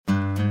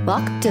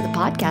Welcome to the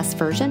podcast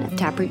version of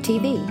Taproot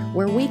TV,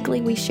 where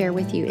weekly we share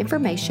with you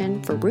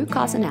information for root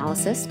cause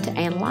analysis to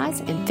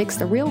analyze and fix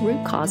the real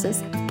root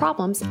causes of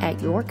problems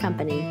at your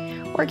company.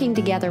 Working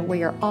together,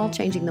 we are all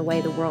changing the way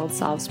the world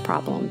solves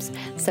problems.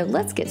 So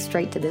let's get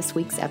straight to this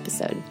week's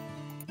episode.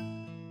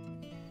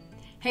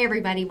 Hey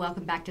everybody,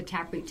 welcome back to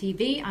Taproot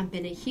TV. I'm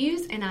Bennett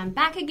Hughes, and I'm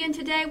back again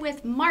today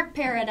with Mark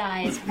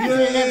Paradise,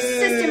 President of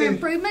System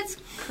Improvements,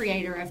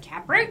 creator of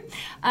Taproot.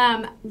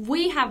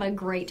 We have a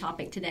great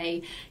topic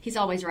today. He's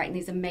always writing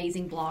these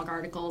amazing blog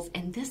articles,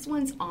 and this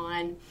one's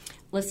on,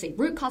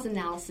 root cause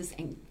analysis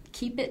and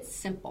keep it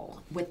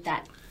simple with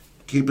that.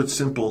 Keep it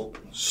simple,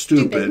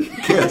 stupid.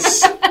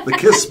 KISS. The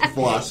KISS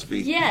philosophy.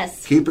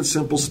 Yes. Keep it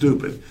simple,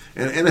 stupid.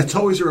 And it's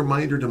always a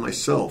reminder to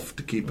myself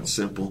to keep it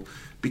simple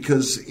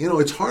because,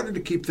 it's harder to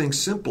keep things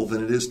simple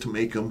than it is to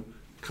make them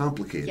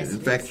complicated. Yes,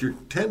 In fact, your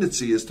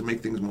tendency is to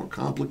make things more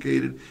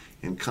complicated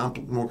and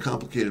more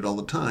complicated all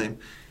the time.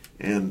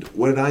 And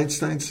what did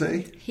Einstein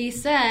say? He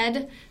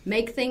said,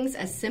 make things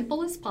as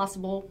simple as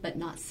possible, but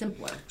not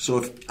simpler. So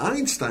if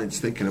Einstein's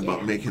thinking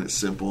about making it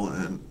simple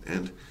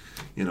and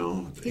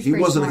he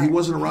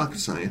wasn't a rocket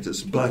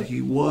scientist, but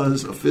he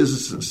was a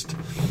physicist.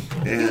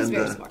 And, he was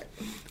very smart.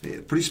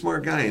 Pretty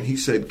smart guy, and he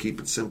said keep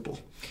it simple.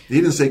 He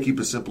didn't say keep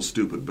it simple,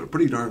 stupid, but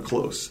pretty darn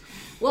close.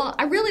 Well,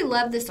 I really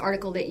love this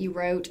article that you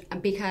wrote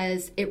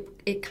because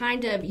it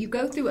kind of, you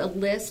go through a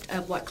list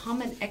of what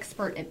common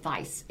expert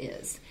advice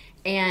is.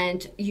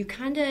 And you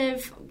kind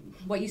of,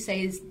 what you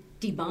say is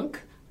debunk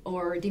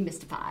or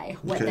demystify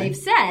what they've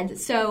said.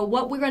 So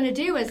what we're going to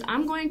do is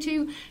I'm going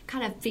to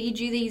kind of feed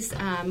you these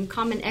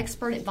common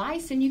expert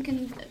advice, and you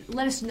can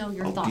let us know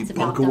your thoughts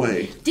about them.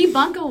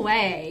 Debunk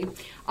away.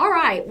 All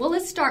right. Well,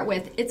 let's start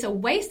with, it's a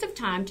waste of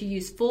time to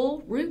use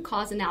full root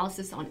cause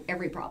analysis on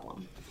every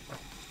problem.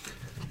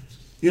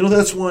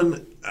 That's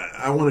one,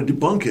 I want to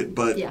debunk it,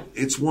 but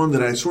it's one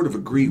that I sort of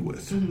agree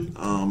with.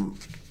 Mm-hmm.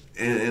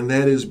 And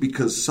that is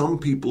because some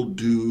people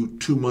do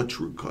too much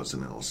root cause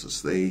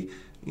analysis.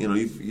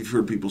 You've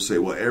heard people say,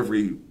 well,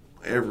 every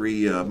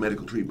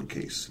medical treatment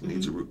case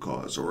needs a root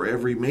cause, or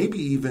maybe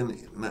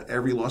even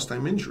every lost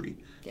time injury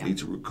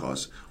needs a root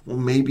cause. Well,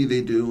 maybe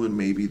they do, and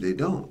maybe they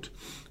don't.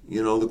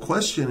 The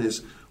question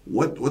is,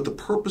 what the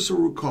purpose of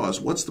root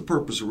cause? What's the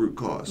purpose of root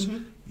cause?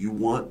 Mm-hmm. You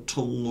want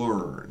to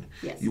learn.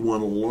 Yes. You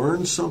want to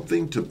learn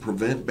something to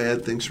prevent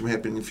bad things from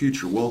happening in the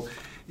future. Well,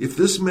 if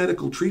this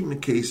medical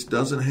treatment case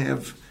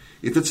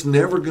if it's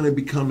never going to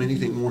become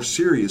anything more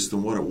serious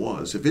than what it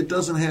was, if it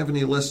doesn't have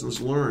any lessons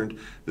learned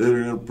that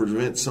are going to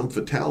prevent some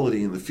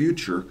fatality in the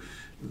future,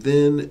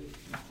 then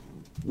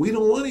we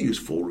don't want to use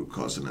full root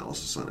cause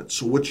analysis on it.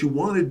 So what you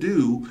want to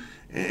do,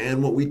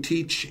 and what we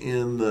teach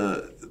in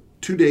the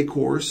 2-day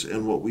course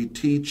and what we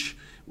teach,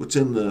 what's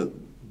in the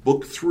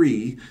book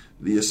 3,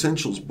 the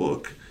Essentials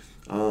book,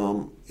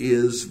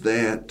 is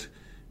that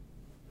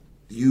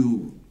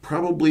you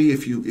probably,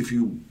 if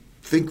you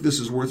think this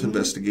is worth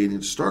investigating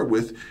to start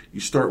with, you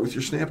start with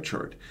your snap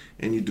chart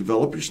and you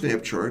develop your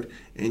snap chart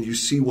and you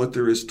see what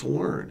there is to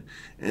learn.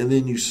 And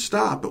then you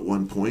stop at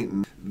one point,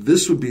 and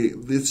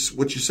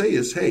what you say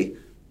is, hey,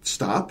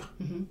 stop.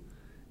 Mm-hmm.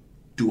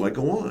 Do I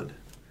go on?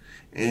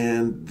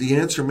 And the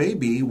answer may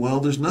be,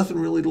 well, there's nothing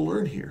really to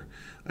learn here.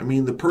 I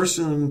mean, the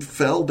person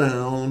fell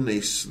down,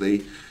 they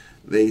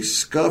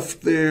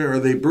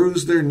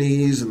bruised their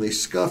knees and they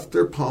scuffed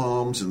their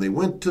palms, and they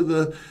went to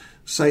the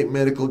site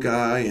medical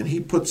guy, and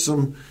he put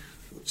some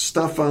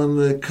stuff on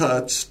the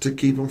cuts to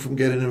keep them from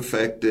getting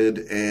infected,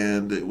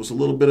 and it was a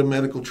little bit of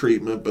medical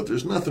treatment, but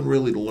there's nothing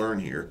really to learn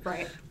here.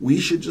 Right. We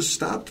should just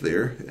stop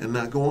there and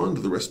not go on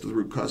to the rest of the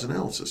root cause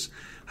analysis.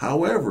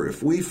 However,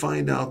 if we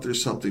find out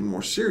there's something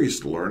more serious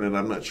to learn, and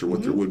I'm not sure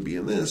what there would be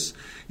in this,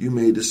 you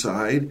may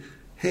decide,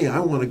 hey, I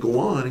want to go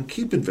on and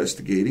keep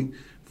investigating,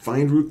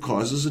 find root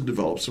causes, and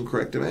develop some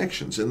corrective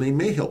actions, and they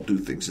may help do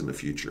things in the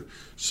future.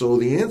 So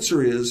the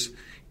answer is,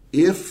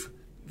 if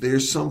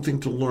there's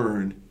something to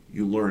learn,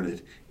 you learn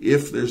it.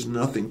 If there's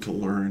nothing to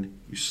learn,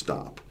 you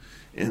stop.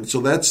 And so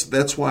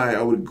that's why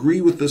I would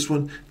agree with this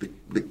one.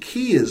 The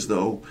key is,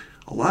 though,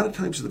 a lot of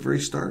times at the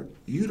very start,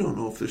 you don't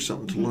know if there's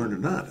something to learn or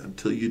not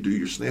until you do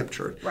your snap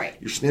chart. Right.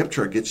 Your snap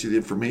chart gets you the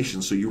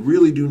information, so you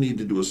really do need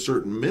to do a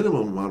certain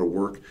minimum amount of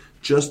work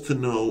just to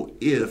know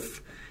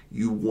if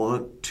you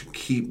want to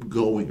keep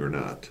going or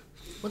not.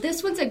 Well,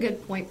 this one's a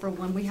good point for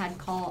when we had a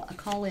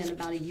call in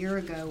about a year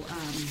ago.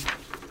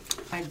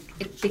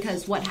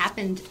 Because what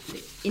happened,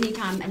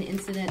 anytime an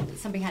incident,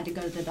 somebody had to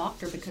go to the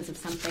doctor because of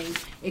something,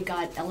 it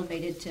got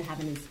elevated to have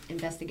an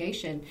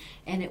investigation,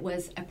 and it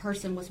was a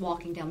person was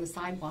walking down the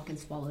sidewalk and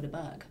swallowed a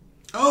bug.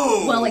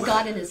 Oh! Well, it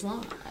got in his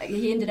lung.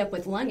 He ended up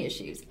with lung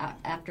issues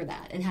after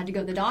that and had to go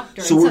to the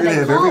doctor. So we're going to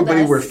have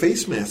everybody wear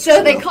face masks.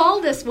 So they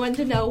called us one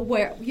to know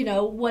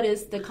what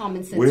is the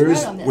common sense road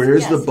on this.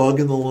 Where's the bug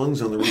in the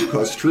lungs on the root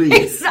cause tree?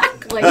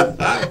 Exactly.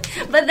 But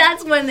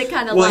that's when the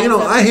kind of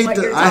I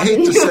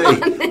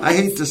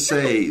hate to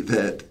say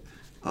that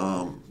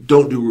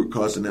don't do root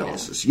cause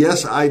analysis. Yeah.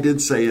 Yes, I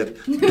did say it.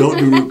 Don't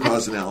do root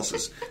cause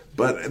analysis.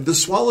 But the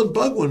swallowed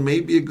bug one may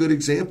be a good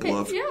example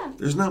of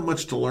there's not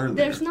much to learn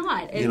there. There's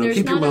not. And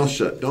keep your mouth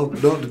shut. Don't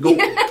go.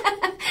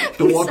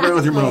 Don't walk around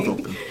with your mouth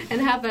open.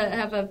 And have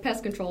a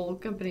pest control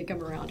company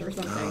come around or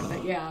something.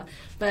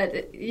 That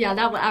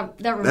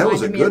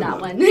reminded me of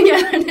that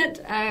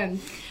one.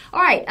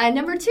 All right,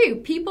 number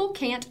 2, people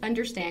can't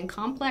understand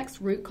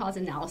complex root cause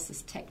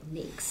analysis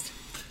techniques.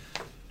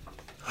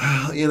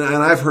 And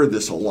I've heard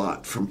this a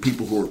lot from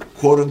people who are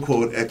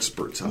quote-unquote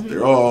experts out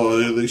there.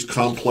 Oh, these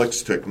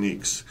complex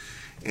techniques.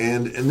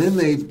 And then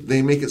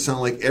they make it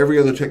sound like every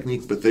other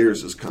technique but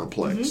theirs is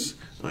complex.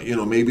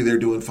 Maybe they're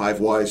doing 5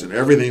 whys and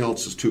everything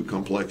else is too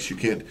complex. You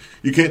can't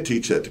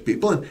teach that to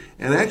people.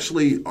 And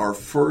actually, our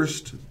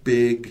first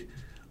big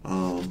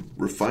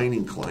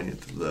refining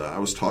client, I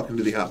was talking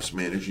to the ops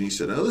manager, and he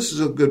said, "Oh, this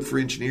is good for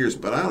engineers,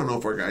 but I don't know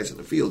if our guys in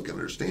the field can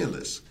understand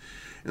this."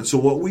 And so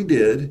what we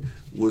did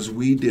was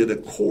we did a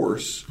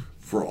course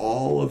for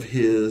all of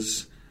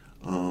his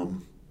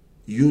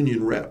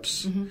union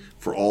reps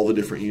for all the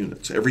different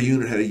units. Every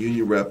unit had a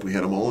union rep. We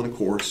had them all in a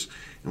course,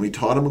 and we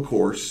taught them a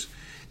course.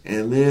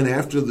 And then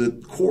after the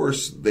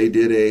course, they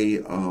did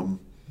a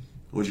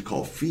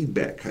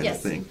feedback kind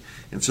of thing.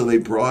 And so they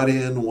brought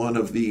in one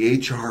of the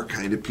HR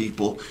kind of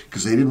people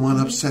because they didn't want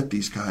to upset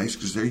these guys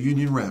because they're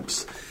union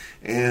reps.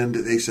 And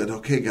they said,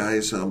 "Okay,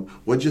 guys,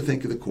 what'd you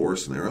think of the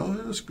course?" And they're,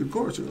 "Oh, that's a good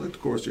course. I like the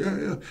course.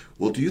 Yeah.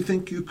 Well, do you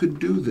think you could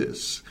do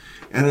this?"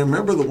 And I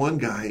remember the one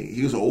guy,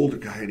 he was an older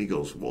guy, and he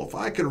goes, "Well, if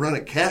I could run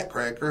a cat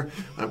cracker,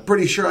 I'm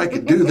pretty sure I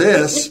could do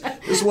this.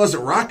 This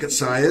wasn't rocket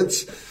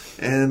science."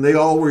 And they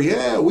all were,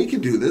 "Yeah, we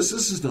can do this.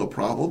 This is no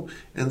problem."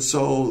 And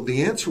so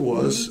the answer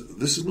was,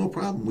 this is no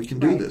problem. We can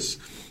do this.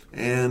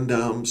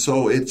 And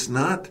so it's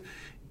not...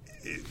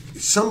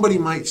 Somebody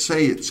might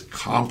say it's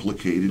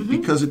complicated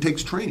because it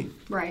takes training.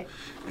 Right.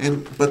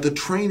 But the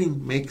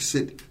training makes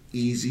it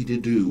easy to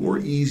do or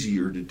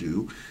easier to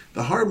do.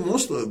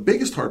 The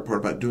biggest hard part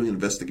about doing an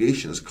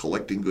investigation is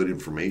collecting good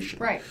information.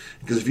 Right.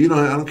 Because if you don't,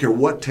 I don't care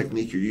what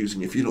technique you're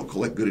using, if you don't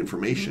collect good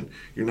information,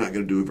 you're not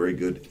going to do a very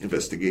good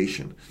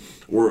investigation.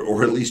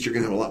 Or at least you're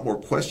going to have a lot more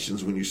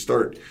questions when you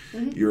start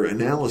your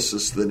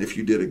analysis than if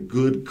you did a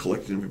good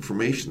collecting of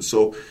information.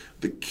 So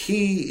the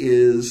key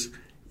is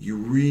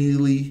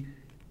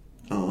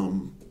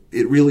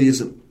it really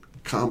isn't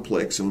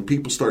complex. And when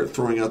people start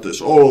throwing out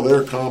this, "Oh,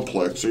 they're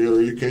complex,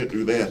 you can't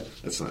do that,"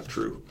 that's not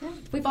true. Yeah,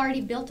 we've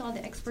already built all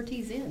the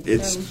expertise in.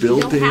 It's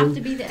built in. You don't have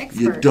to be the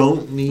expert. You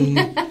don't need...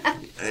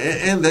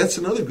 And that's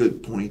another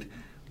good point.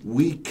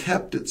 We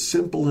kept it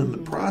simple in the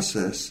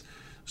process.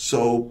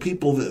 So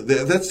people,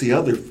 that's the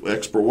other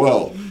expert.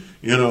 Well,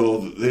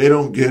 they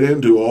don't get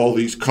into all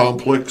these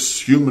complex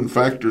human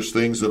factors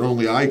things that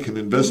only I can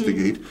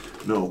investigate.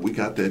 No, we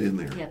got that in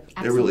there. Yep,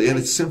 absolutely. And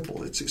it's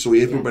simple. So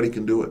everybody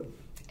can do it.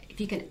 If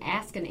you can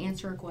ask and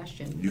answer a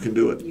question, you can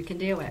do it. You can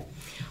do it.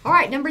 All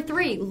right, number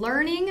 3,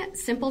 learning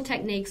simple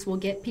techniques will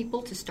get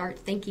people to start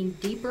thinking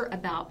deeper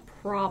about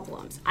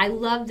problems. I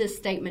love this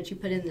statement you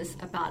put in this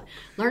about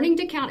learning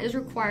to count is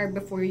required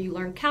before you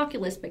learn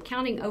calculus, but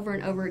counting over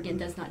and over again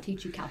does not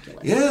teach you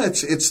calculus. Yeah,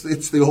 it's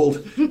the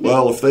old,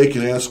 well, if they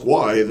can ask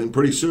why, then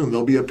pretty soon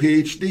they'll be a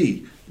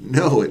PhD.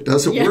 No, it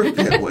doesn't work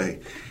that way.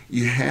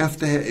 You have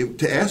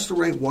to ask the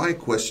right why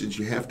questions,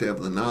 you have to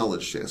have the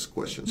knowledge to ask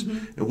questions.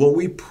 And what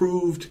we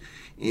proved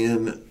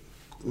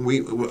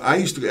I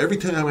used to, every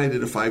time I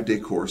did a 5-day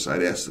course,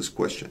 I'd ask this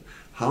question: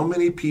 how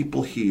many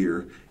people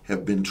here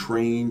have been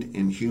trained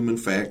in human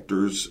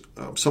factors,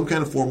 some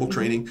kind of formal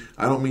training?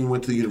 I don't mean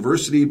went to the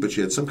university, but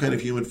you had some kind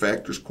of human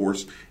factors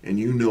course, and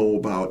you know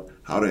about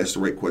how to ask the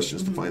right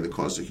questions to find the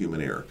cause of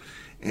human error.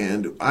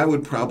 And I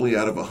would probably,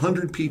 out of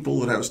 100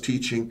 people that I was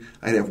teaching,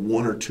 I'd have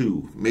 1 or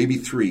 2, maybe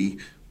 3,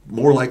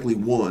 more likely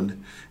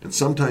 1, and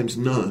sometimes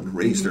none,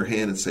 raise their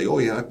hand and say, "Oh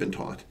yeah, I've been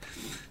taught."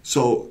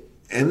 So,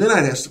 and then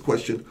I'd ask the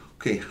question,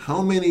 okay,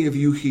 how many of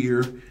you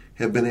here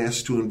have been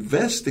asked to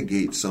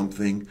investigate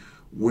something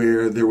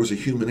where there was a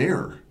human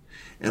error?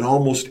 And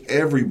almost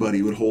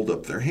everybody would hold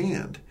up their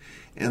hand.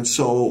 And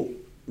so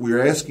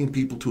we're asking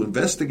people to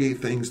investigate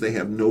things they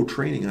have no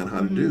training on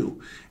how to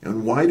do.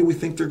 And why do we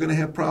think they're going to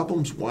have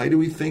problems? Why do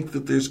we think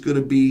that there's going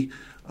to be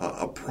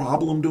a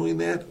problem doing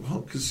that? Well,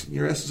 because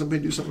you're asking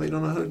somebody to do something they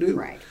don't know how to do.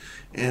 Right.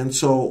 And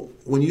so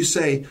when you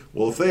say,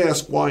 well, if they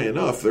ask why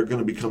enough, they're going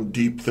to become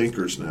deep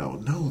thinkers now.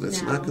 No,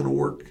 that's not going to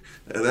work.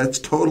 That's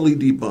totally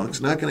debunked.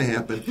 It's not going to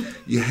happen.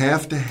 You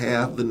have to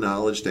have the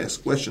knowledge to ask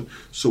a question.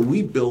 So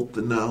we built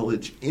the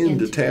knowledge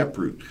into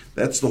Taproot.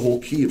 That's the whole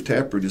key of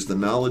Taproot, is the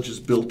knowledge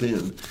is built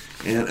in,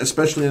 and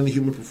especially on the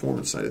human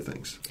performance side of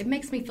things. It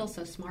makes me feel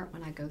so smart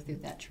when I go through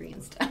that tree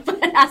and stuff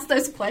and ask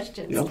those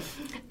questions.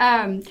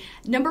 Yep.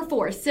 Number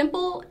 4,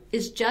 simple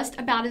is just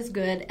about as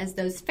good as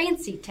those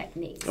fancy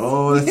techniques.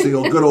 Oh, that's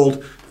the good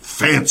old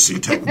fancy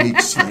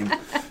techniques thing.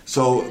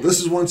 So this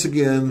is once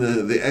again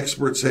the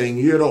expert saying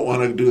you don't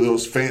want to do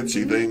those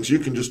fancy things. You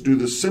can just do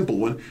the simple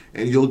one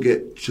and you'll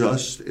get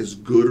just as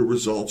good a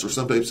results. Or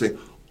sometimes say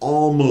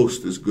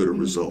almost as good a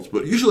results,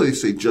 but usually they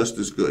say just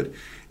as good.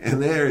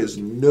 And there is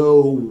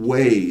no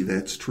way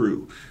that's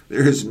true.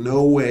 There is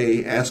no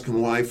way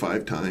asking why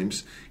 5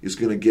 times is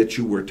going to get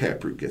you where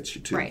Taproot gets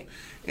you to. Right.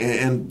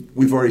 And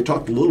we've already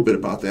talked a little bit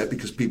about that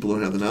because people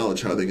don't have the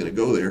knowledge how they're going to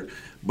go there.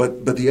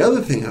 But the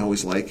other thing I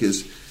always like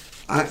is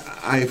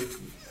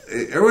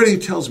everybody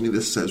tells me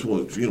this, says,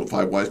 well,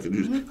 5 whys can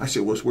do this. I say,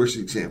 well, where's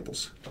the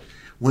examples?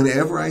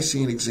 Whenever I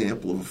see an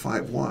example of a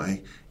 5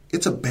 why,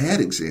 it's a bad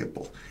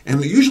example.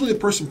 And usually the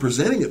person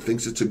presenting it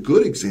thinks it's a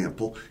good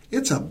example.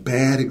 It's a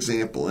bad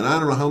example. And I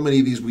don't know how many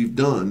of these we've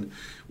done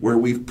where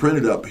we've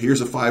printed up,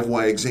 here's a 5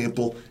 why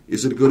example.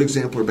 Is it a good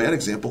example or a bad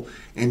example?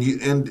 And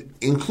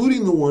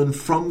including the one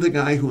from the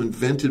guy who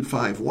invented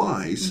 5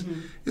 whys,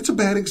 it's a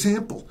bad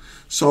example.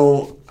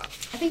 So I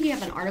think you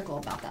have an article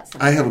about that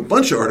somewhere. I have a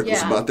bunch of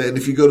articles about that. And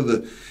if you go to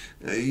the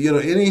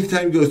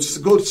anytime you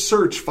go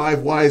search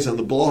 5 whys on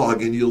the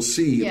blog, and you'll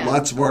see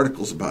lots of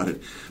articles about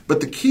it. But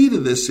the key to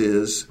this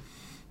is,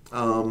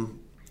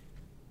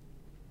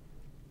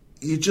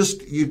 you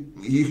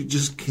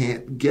just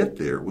can't get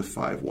there with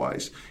 5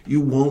 whys. You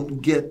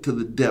won't get to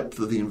the depth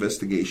of the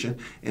investigation.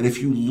 And if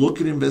you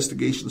look at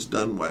investigations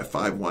done by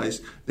 5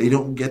 whys, they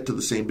don't get to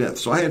the same depth.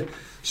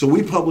 So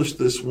we published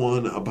this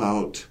one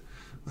about.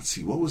 Let's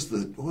see, what was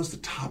the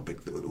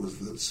topic that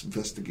this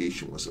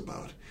investigation was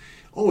about?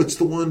 Oh, it's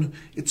the one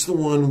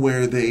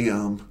where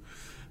the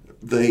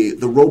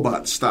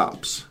robot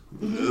stops.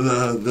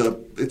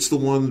 It's the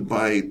one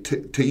by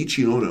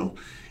Taiichi Ono,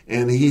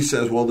 and he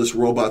says, well, this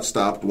robot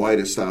stopped. Why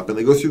did it stop? And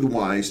they go through the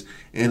whys.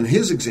 And in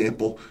his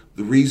example,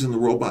 the reason the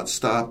robot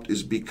stopped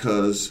is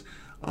because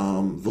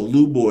the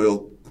lube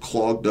oil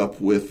clogged up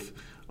with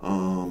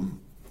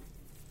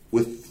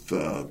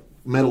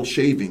metal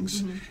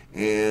shavings,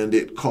 and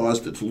it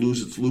caused it to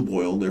lose its lube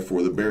oil, and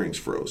therefore the bearings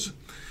froze.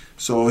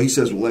 So he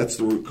says, well, that's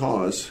the root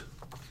cause.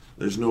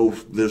 There's no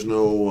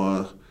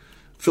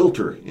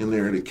filter in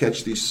there to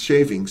catch these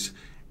shavings,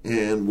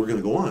 and we're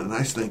going to go on. And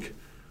I think,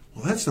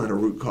 well, that's not a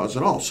root cause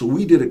at all. So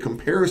we did a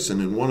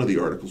comparison in one of the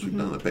articles we've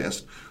done in the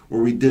past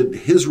where we did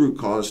his root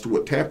cause to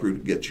what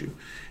Taproot gets you.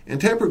 And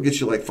Taproot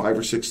gets you like 5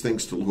 or 6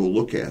 things to go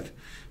look at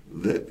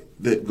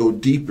that go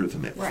deeper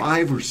than that. Right.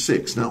 5 or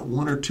 6, not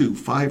 1 or 2,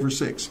 5 or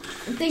 6.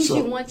 And things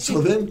you want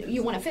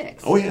to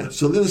fix. Oh, yeah.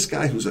 So then this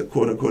guy who's a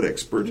quote-unquote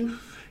expert,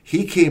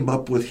 he came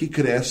up with, he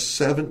could ask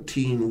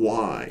 17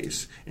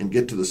 whys and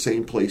get to the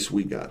same place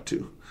we got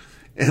to.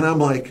 And I'm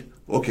like,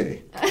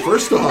 okay,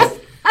 first off,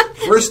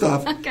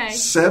 okay.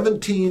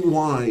 17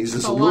 whys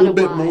is a little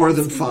bit more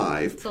than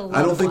 5.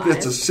 I don't think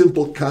that's a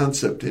simple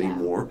concept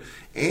anymore.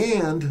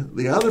 And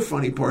the other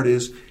funny part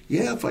is,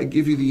 if I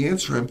give you the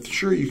answer, I'm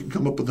sure you can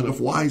come up with enough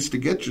whys to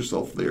get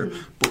yourself there.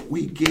 But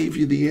we gave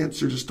you the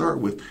answer to start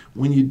with.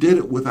 When you did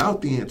it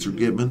without the answer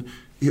given,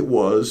 it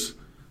was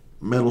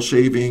metal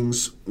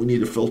shavings, we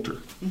need a filter.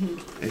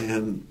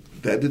 And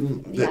that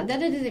didn't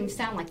even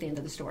sound like the end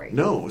of the story.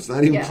 No, it's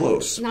not even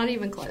close. Not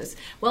even close.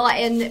 Well,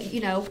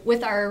 and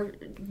with our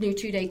new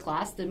 2-day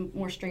class, the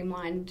more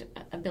streamlined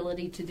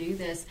ability to do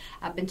this,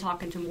 I've been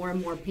talking to more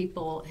and more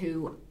people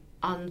who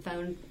on the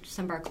phone,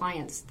 some of our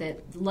clients that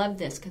love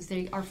this because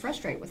they are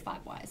frustrated with 5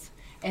 whys.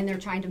 And they're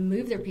trying to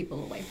move their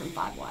people away from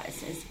 5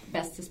 whys as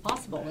best as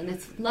possible. And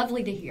it's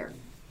lovely to hear.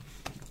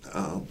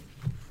 I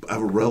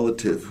have a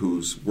relative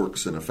who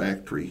works in a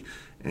factory,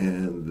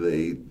 and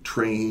they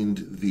trained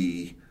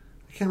I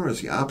can't remember, it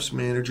was the ops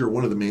manager,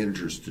 one of the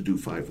managers, to do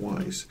 5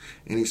 whys.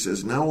 And he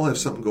says, now we'll have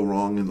something go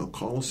wrong, and they'll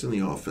call us in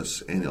the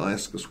office, and they'll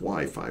ask us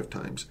why 5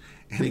 times.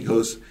 And he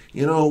goes,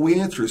 we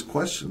answer his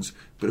questions,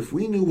 but if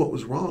we knew what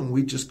was wrong,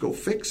 we'd just go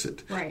fix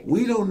it. Right.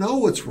 We don't know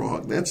what's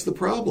wrong. That's the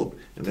problem.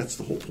 And that's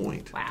the whole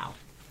point. Wow.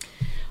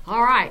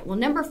 All right. Well,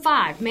 number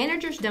 5,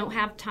 managers don't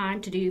have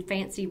time to do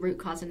fancy root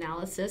cause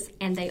analysis,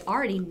 and they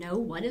already know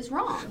what is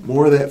wrong.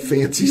 More of that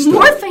fancy stuff.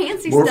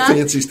 More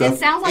fancy stuff. It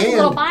sounds like a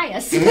little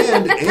bias.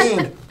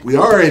 and we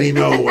already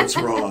know what's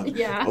wrong.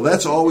 Yeah. Well,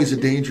 that's always a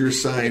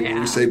dangerous sign when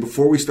we say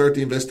before we start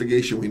the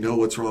investigation, we know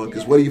what's wrong.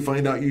 Because what do you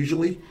find out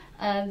usually?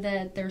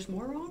 That there's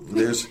more wrong?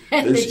 There's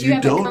you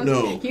don't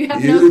know. You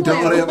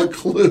don't have a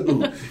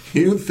clue.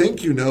 You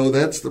think you know,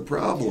 that's the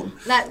problem.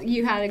 That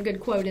you had a good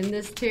quote in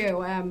this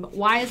too.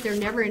 Why is there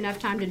never enough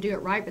time to do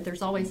it right, but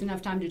there's always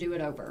enough time to do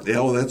it over?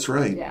 Yeah, well, that's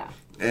right. Yeah.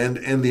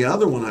 And the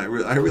other one, I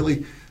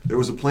really there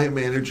was a plant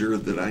manager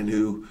that I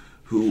knew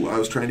who I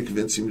was trying to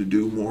convince him to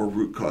do more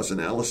root cause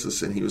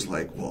analysis, and he was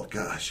like, well,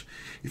 gosh,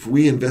 if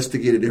we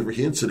investigated every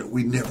incident,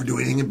 we'd never do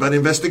anything but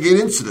investigate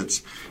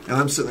incidents. And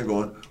I'm sitting there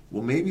going,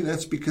 well, maybe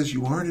that's because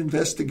you aren't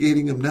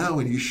investigating them now,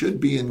 and you should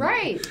be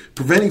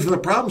preventing the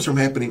problems from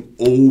happening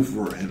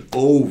over and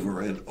over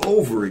and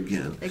over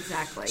again.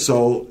 Exactly.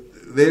 So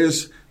there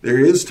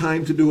is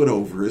time to do it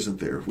over,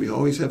 isn't there? We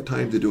always have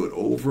time to do it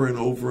over and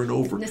over and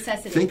over.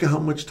 Necessity. Think of how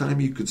much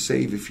time you could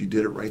save if you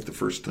did it right the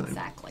first time.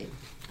 Exactly.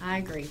 I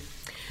agree.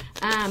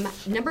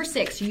 Number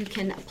 6, you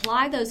can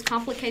apply those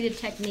complicated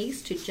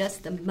techniques to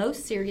just the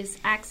most serious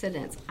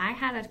accidents. I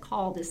had a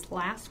call this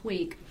last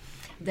week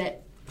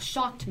that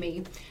shocked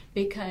me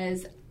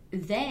because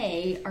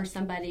they are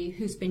somebody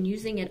who's been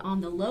using it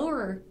on the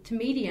lower to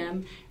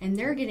medium, and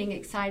they're getting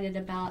excited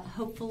about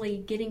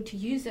hopefully getting to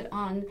use it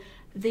on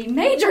the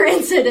major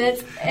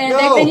incidents, and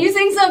they've been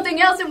using something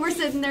else, and we're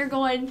sitting there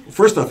going,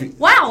 first off,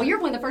 wow, you're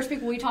one of the first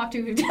people we talk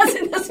to who does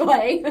it this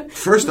way.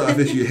 First off,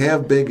 if you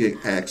have big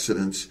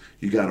accidents,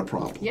 you got a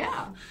problem.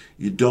 Yeah.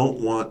 You don't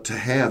want to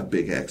have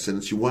big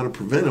accidents. You want to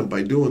prevent them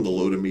by doing the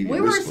low to medium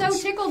We were risk so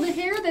ones. tickled to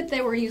hear that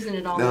they were using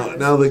it all.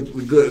 Now the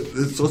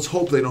good. Let's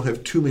hope they don't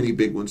have too many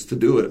big ones to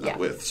do it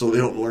with, so they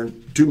don't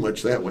learn too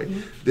much that way.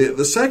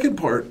 The second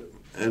part,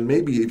 and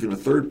maybe even a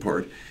third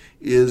part,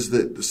 is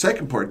that the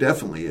second part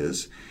definitely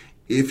is,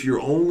 if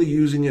you're only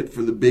using it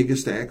for the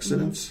biggest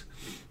accidents,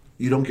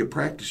 you don't get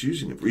practice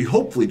using it. You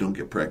hopefully don't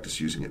get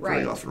practice using it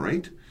very often,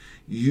 right?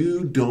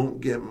 You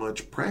don't get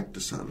much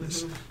practice on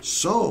this.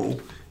 So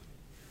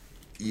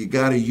you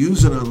got to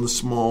use it on the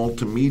small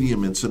to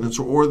medium incidents,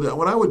 or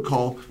what I would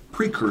call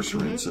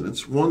precursor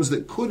incidents, ones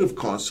that could have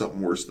caused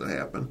something worse to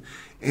happen.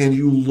 And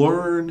you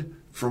learn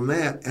from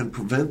that and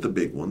prevent the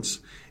big ones,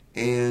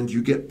 and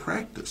you get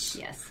practice.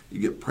 Yes. You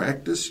get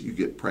practice, you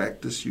get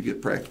practice, you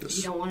get practice.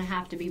 You don't want to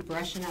have to be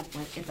brushing up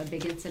if a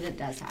big incident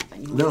does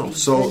happen. You No,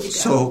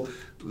 so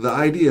the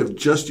idea of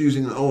just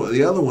using,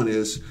 the other one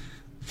is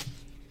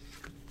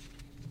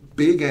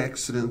big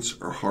accidents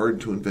are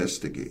hard to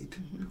investigate.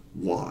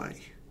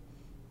 Why?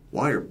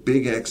 Why are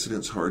big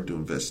accidents hard to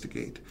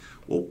investigate?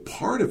 Well,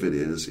 part of it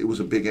is it was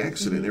a big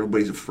accident.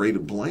 Everybody's afraid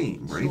of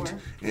blame, right? Sure.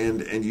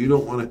 And you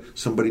don't want to.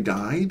 Somebody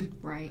died.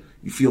 Right.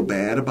 You feel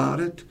bad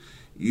about it.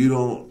 You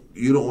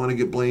don't want to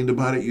get blamed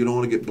about it. You don't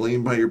want to get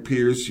blamed by your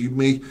peers. You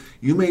may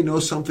know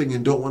something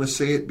and don't want to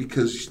say it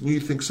because you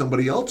think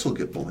somebody else will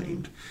get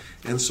blamed.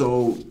 And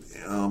so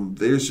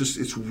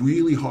it's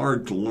really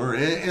hard to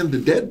learn. And the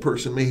dead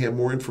person may have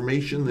more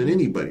information than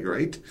anybody,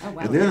 right? Oh,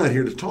 well, and they're not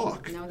here to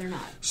talk. No, they're not.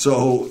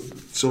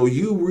 So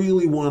you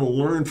really want to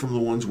learn from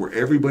the ones where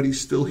everybody's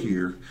still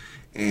here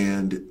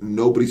and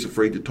nobody's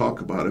afraid to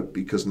talk about it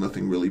because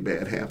nothing really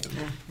bad happened.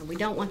 Yeah, we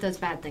don't want those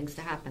bad things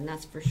to happen,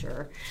 that's for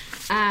sure.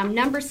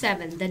 Number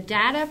 7, the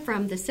data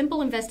from the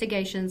simple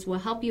investigations will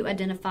help you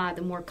identify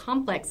the more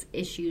complex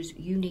issues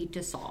you need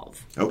to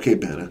solve. Okay,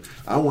 Benna,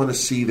 I want to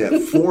see that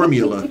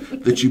formula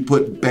that you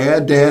put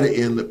bad data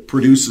in that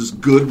produces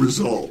good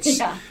results.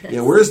 Yeah,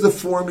 where's the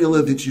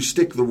formula that you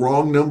stick the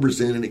wrong numbers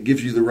in and it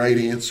gives you the right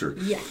answer?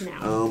 Yeah,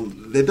 no.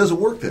 That doesn't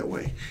work that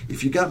way.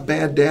 If you got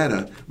bad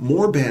data,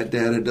 more bad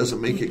data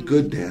doesn't make it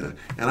good data.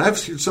 And I've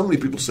seen so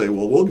many people say,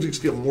 well, we'll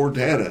just get more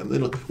data, and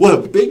then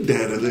we'll have big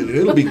data, then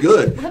it'll be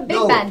good. Bad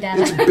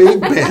data. It's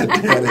big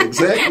bad data,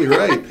 exactly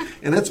right.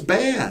 And that's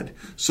bad.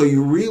 So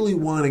you really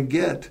want to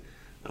get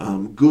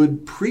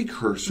good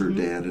precursor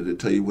data to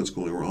tell you what's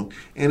going wrong.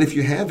 And if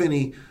you have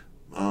any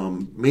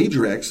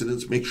major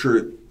accidents, make sure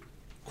it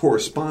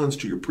corresponds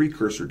to your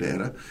precursor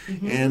data,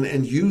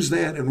 and use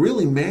that and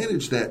really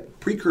manage that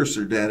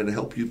precursor data to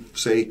help you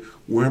say,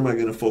 where am I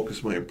going to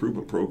focus my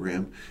improvement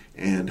program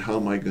and how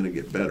am I going to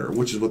get better,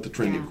 which is what the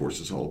training course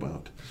is all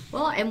about.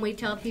 Well, and we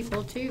tell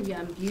people too,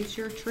 use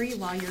your tree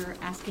while you're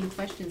asking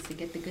questions to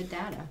get the good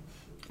data.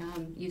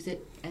 Use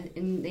it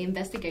in the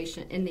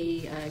investigation, in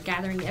the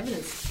gathering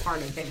evidence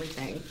part of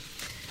everything.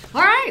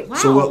 All right, wow.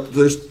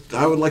 So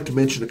I would like to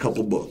mention a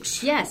couple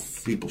books.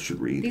 Yes. People should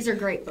read. These are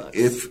great books.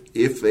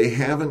 If they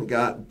haven't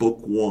got book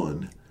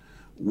 1,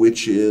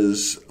 which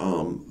is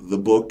the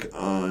book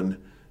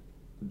on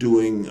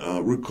doing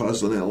root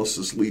cause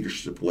analysis,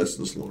 leadership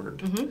lessons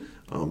learned.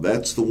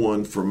 That's the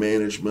one for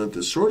management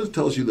that sort of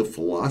tells you the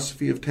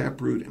philosophy of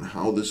Taproot and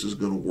how this is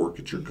going to work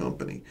at your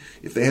company.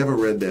 If they haven't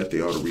read that,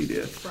 they ought to read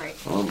it. Right.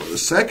 The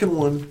second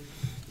one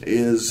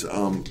is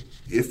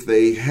if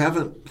they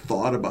haven't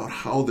thought about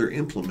how they're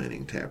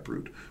implementing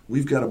Taproot,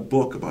 we've got a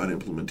book about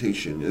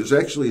implementation. There's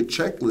actually a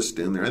checklist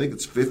in there. I think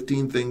it's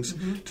 15 things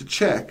to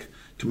check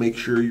to make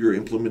sure your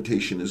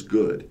implementation is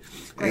good.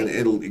 Great. And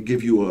it'll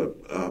give you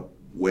a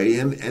way.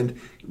 And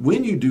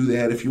when you do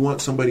that, if you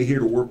want somebody here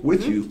to work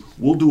with you,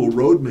 we'll do a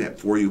roadmap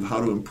for you of how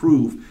to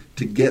improve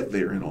to get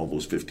there in all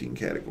those 15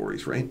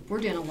 categories, right? We're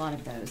doing a lot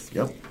of those.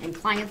 Yep. And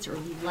clients are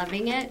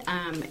loving it.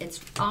 It's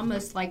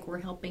almost like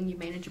we're helping you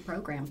manage a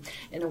program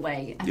in a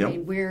way. I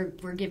mean, we're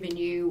giving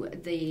you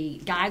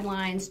the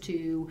guidelines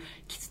to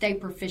stay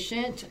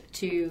proficient,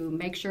 to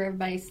make sure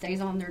everybody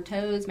stays on their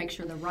toes, make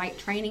sure the right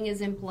training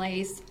is in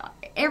place,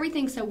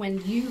 everything so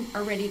when you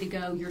are ready to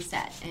go, you're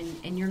set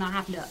and you're not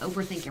having to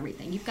overthink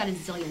everything. You've got a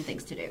zillion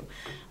things to do.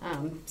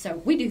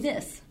 So we do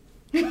this.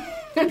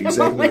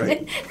 Exactly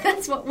right.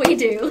 That's what we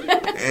do.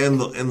 And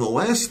the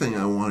last thing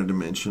I wanted to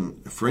mention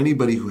for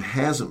anybody who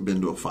hasn't been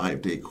to a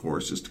 5-day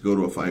course is to go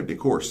to a 5-day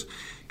course,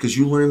 because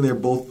you learn there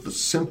both the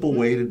simple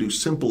way to do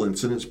simple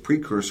incidents,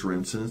 precursor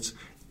incidents,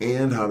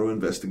 and how to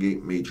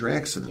investigate major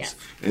accidents. Yes.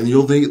 And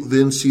you'll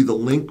then see the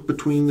link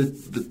between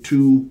the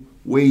two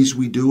ways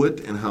we do it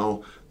and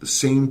how the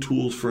same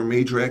tools for a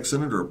major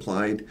accident are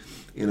applied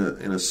in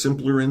a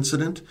simpler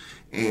incident,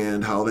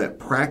 and how that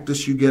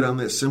practice you get on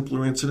that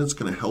simpler incident is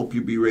going to help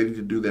you be ready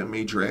to do that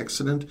major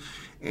accident.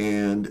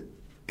 And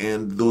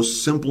And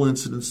those simple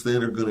incidents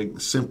then are going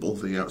to,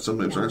 they are,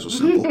 sometimes aren't so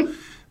simple.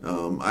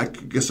 I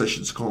guess I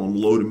should call them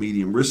low to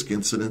medium risk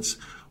incidents,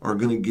 are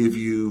going to give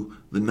you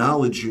the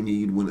knowledge you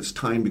need when it's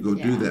time to go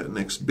do that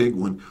next big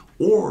one,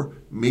 or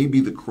maybe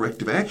the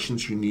corrective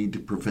actions you need to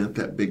prevent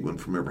that big one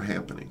from ever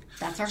happening.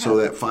 That's our hope. So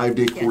that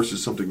 5-day course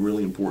is something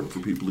really important for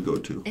people to go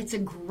to. It's a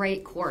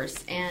great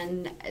course,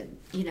 and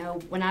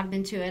when I've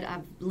been to it,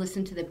 I've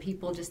listened to the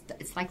people.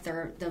 It's like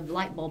the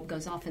light bulb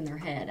goes off in their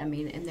head. I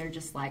mean, and they're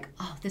just like,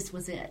 "Oh, this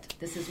was it.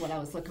 This is what I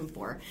was looking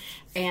for."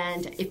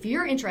 And if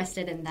you're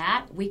interested in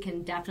that, we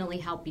can definitely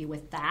help you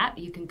with that.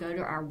 You can go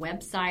to our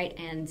website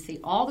and see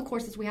all the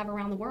courses we have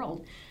around the world.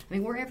 I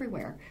mean, we're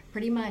everywhere,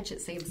 pretty much.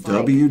 It seems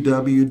like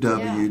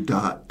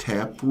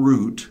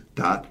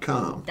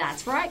www.taproot.com.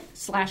 That's right,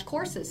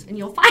 /courses, and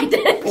you'll find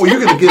it. Oh, you're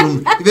going to give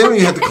them. They don't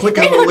even have to click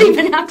on the link. They don't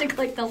even have to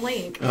click the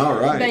link. All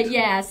right. But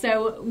yeah,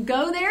 so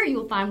go there.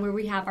 You'll find where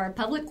we have our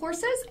public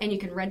courses, and you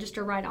can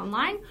register right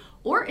online.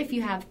 Or if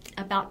you have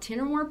about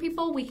 10 or more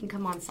people, we can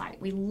come on site.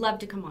 We love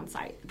to come on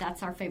site.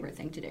 That's our favorite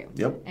thing to do.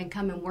 Yep. And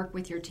come and work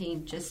with your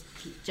team, just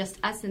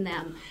us and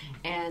them,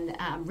 and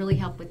really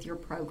help with your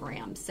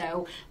program.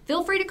 So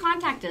feel free to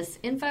contact us,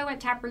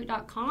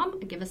 info@taproot.com.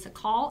 Give us a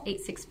call,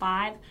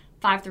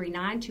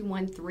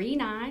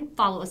 865-539-2139.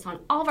 Follow us on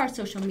all of our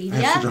social media.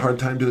 I have such a hard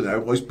time doing that. I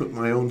always put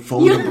my own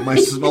phone number, my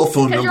cell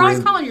phone number in. Because you're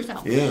always calling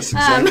yourself. Yes,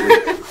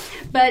 exactly.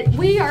 But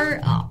we are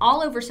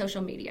all over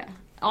social media.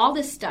 All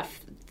this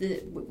stuff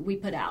that we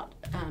put out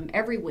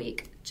every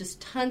week,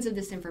 just tons of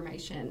this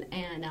information.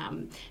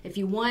 And if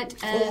you want,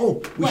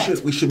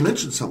 we should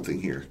mention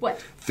something here. What?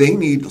 They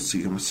need. Let's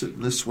see. I'm sitting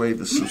this way.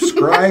 The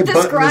subscribe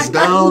button is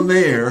down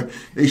there.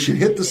 They should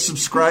hit the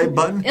subscribe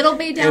button. It'll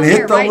be down and there,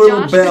 hit the right,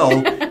 little Josh? bell.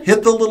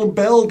 Hit the little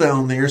bell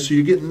down there so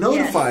you get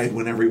notified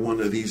when every one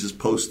of these is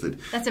posted.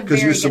 That's a very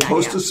Because you're good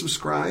supposed idea. to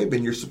subscribe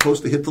and you're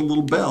supposed to hit the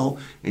little bell,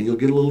 and you'll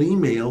get a little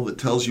email that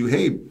tells you,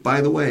 "Hey,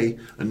 by the way,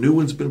 a new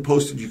one's been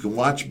posted. You can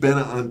watch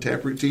Benna on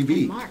Taproot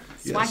TV." Mark.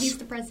 That's why he's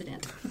the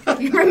president.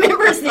 He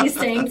remembers these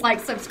things,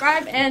 like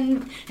subscribe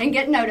and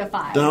get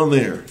notified. Down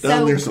there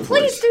someplace.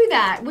 Please do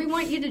that. We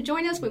want you to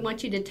join us. We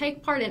want you to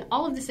take part in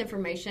all of this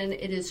information.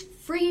 It is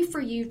free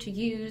for you to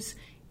use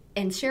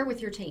and share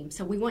with your team.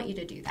 So we want you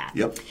to do that.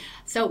 Yep.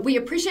 So we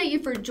appreciate you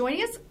for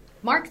joining us.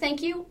 Mark,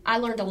 thank you. I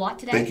learned a lot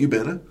today. Thank you,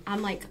 Benna.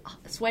 I'm like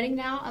sweating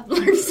now. I've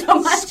learned so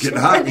much. It's getting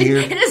hot in here.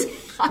 It is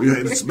hot.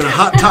 It's been a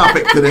hot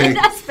topic today. It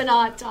has been a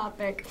hot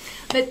topic.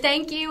 But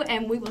thank you,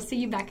 and we will see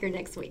you back here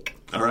next week.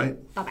 All right.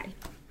 Bye-bye.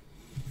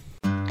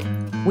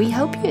 We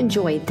hope you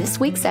enjoyed this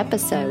week's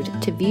episode.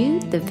 To view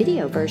the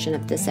video version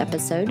of this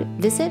episode,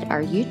 visit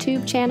our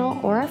YouTube channel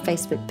or our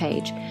Facebook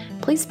page.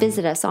 Please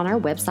visit us on our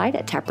website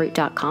at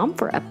taproot.com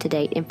for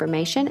up-to-date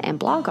information and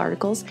blog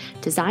articles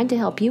designed to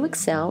help you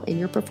excel in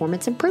your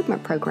performance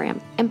improvement program.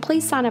 And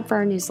please sign up for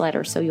our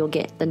newsletter so you'll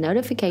get the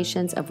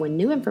notifications of when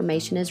new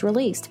information is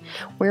released,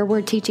 where we're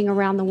teaching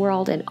around the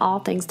world and all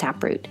things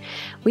Taproot.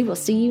 We will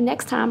see you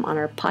next time on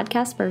our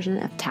podcast version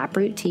of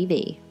Taproot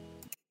TV.